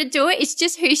trying to do it. It's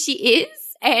just who she is.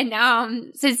 And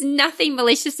so there's nothing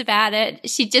malicious about it.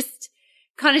 She just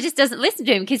kind of just doesn't listen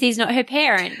to him because he's not her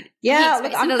parent. Yeah,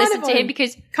 look, I'm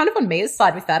kind of on Mia's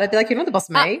side with that. I'd be like, you're not the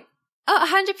boss of me.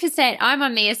 100%. I'm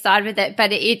on Mia's side with it,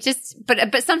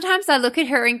 but sometimes I look at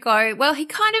her and go, well, he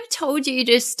kind of told you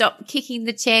to stop kicking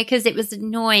the chair because it was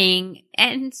annoying,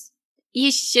 and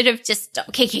you should have just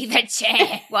stopped kicking the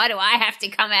chair. Why do I have to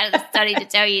come out of the study to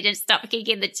tell you to stop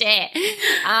kicking the chair?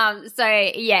 So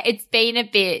yeah, it's been a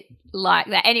bit like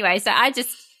that. Anyway, so I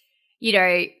just,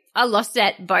 I lost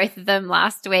at both of them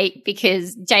last week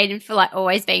because Jaden for like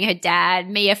always being her dad,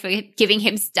 Mia for giving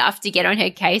him stuff to get on her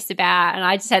case about, and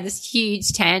I just had this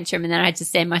huge tantrum, and then I had to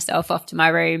send myself off to my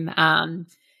room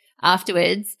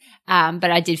afterwards.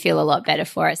 But I did feel a lot better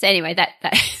for it. So anyway,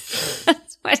 that's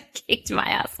what kicked my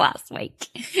ass last week.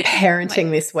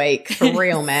 Parenting this week, for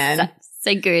real, man.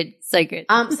 So good. So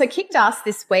kicked ass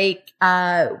this week.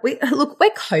 We're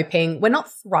coping. We're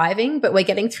not thriving, but we're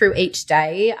getting through each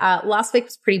day. Last week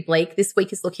was pretty bleak. This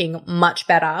week is looking much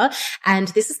better. And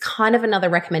this is kind of another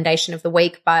recommendation of the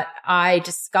week, but I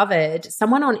discovered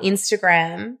someone on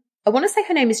Instagram. I want to say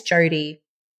her name is Jody.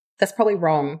 That's probably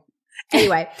wrong.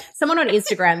 Anyway, someone on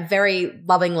Instagram very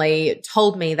lovingly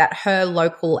told me that her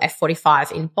local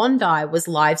F45 in Bondi was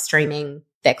live streaming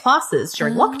their classes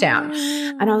during lockdown.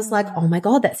 And I was like, oh my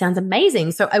God, that sounds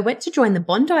amazing. So I went to join the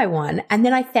Bondi one, and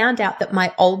then I found out that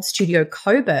my old studio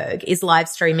Coburg is live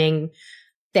streaming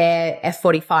their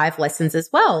F45 lessons as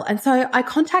well. And so I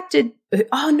contacted,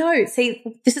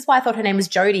 this is why I thought her name was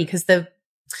Jody, because the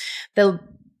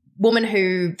woman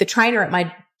the trainer at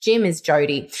my gym is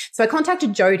Jody. So I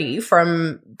contacted Jody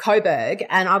from Coburg,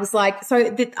 and I was like,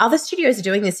 so the other studios are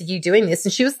doing this. Are you doing this?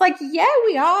 And she was like, yeah,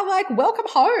 we are. Like, welcome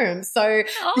home. So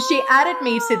she added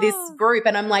me to this group,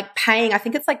 and I'm like paying, I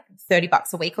think it's like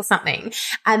 $30 a week or something.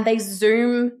 And they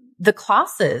Zoom the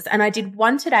classes, and I did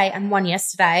one today and one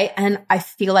yesterday, and I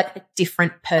feel like a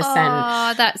different person.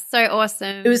 Oh, that's so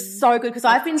awesome. It was so good because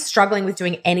I've been struggling with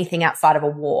doing anything outside of a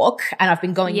walk, and I've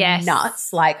been going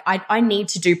nuts. Like I need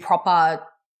to do proper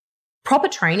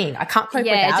training. I can't cope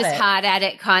without it. Yeah, just hard at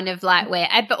it, kind of like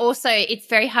but also it's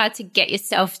very hard to get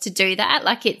yourself to do that.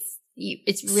 Like it's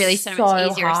really so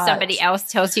much easier if somebody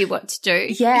else tells you what to do.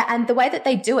 Yeah, and the way that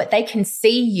they do it, they can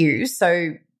see you,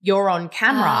 so you're on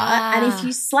camera, and if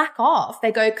you slack off,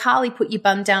 they go, Carly, put your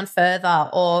bum down further,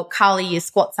 or Carly, your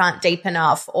squats aren't deep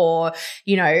enough, or,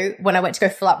 when I went to go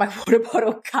fill up my water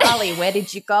bottle, Carly, where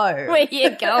did you go? Where are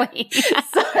you going?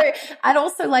 And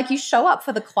also, like, you show up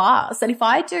for the class, and if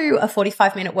I do a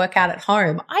 45-minute workout at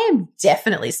home, I am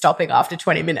definitely stopping after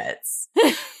 20 minutes.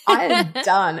 I am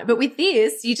done. But with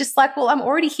this, you're just like, well, I'm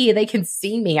already here. They can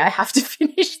see me. I have to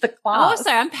finish the class. Also,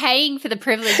 I'm paying for the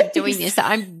privilege of doing this. So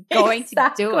I'm going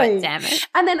to do it, damn it.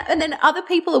 And then other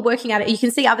people are working at it. You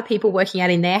can see other people working out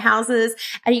in their houses,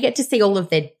 and you get to see all of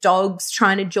their dogs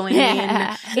trying to join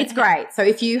in. It's great. So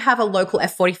if you have a local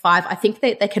F45, I think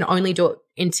that they can only do it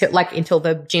until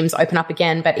the gyms open up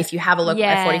again. But if you have a local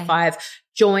F45,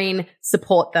 join,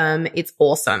 support them. It's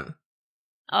awesome.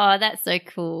 Oh, that's so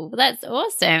cool. That's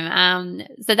awesome.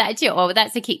 So that's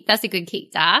a good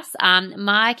kicked ass.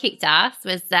 My kicked ass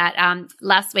was that,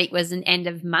 last week was an end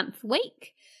of month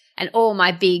week, and all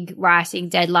my big writing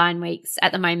deadline weeks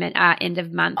at the moment are end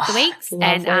of month weeks.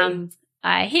 Lovely. And,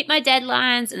 I hit my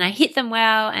deadlines and I hit them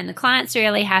well, and the clients are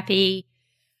really happy.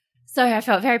 So I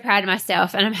felt very proud of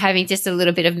myself, and I'm having just a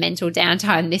little bit of mental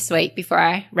downtime this week before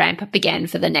I ramp up again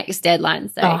for the next deadline.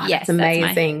 So yes, that's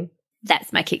amazing.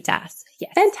 That's my kicked ass.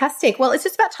 Yes. Fantastic. Well, it's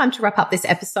just about time to wrap up this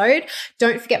episode.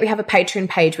 Don't forget we have a Patreon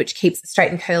page which keeps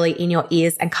Straight and Curly in your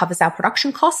ears and covers our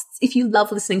production costs. If you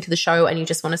love listening to the show and you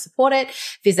just want to support it,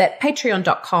 visit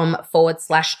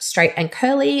patreon.com/straight and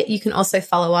curly. You can also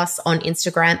follow us on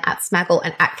Instagram at Smaggle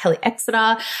and at Kelly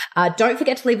Exeter. Don't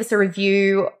forget to leave us a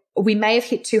review. We may have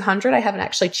hit 200. I haven't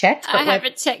actually checked. I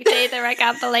haven't checked either. I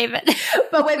can't believe it.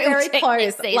 But we're very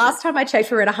close. Last time I checked,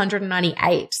 we were at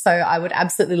 198. So I would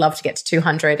absolutely love to get to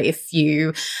 200 if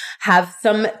you have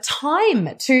some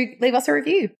time to leave us a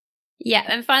review. Yeah.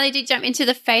 And finally, do jump into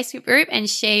the Facebook group and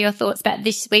share your thoughts about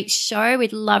this week's show.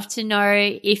 We'd love to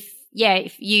know if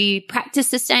you practice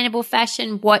sustainable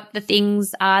fashion, what the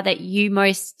things are that you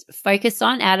most focus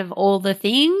on out of all the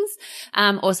things.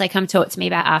 Also come talk to me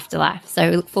about Afterlife. So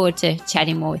we look forward to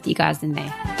chatting more with you guys in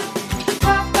there.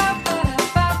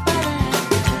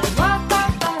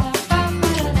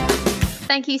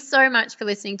 Thank you so much for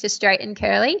listening to Straight and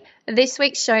Curly. This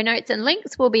week's show notes and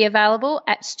links will be available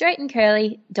at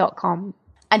straightandcurly.com.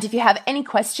 And if you have any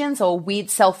questions or weird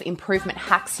self-improvement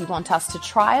hacks you want us to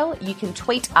trial, you can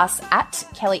tweet us at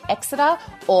Kelly Exeter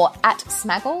or at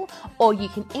Smaggle, or you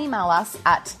can email us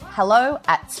at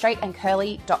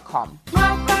hello@straightandcurly.com.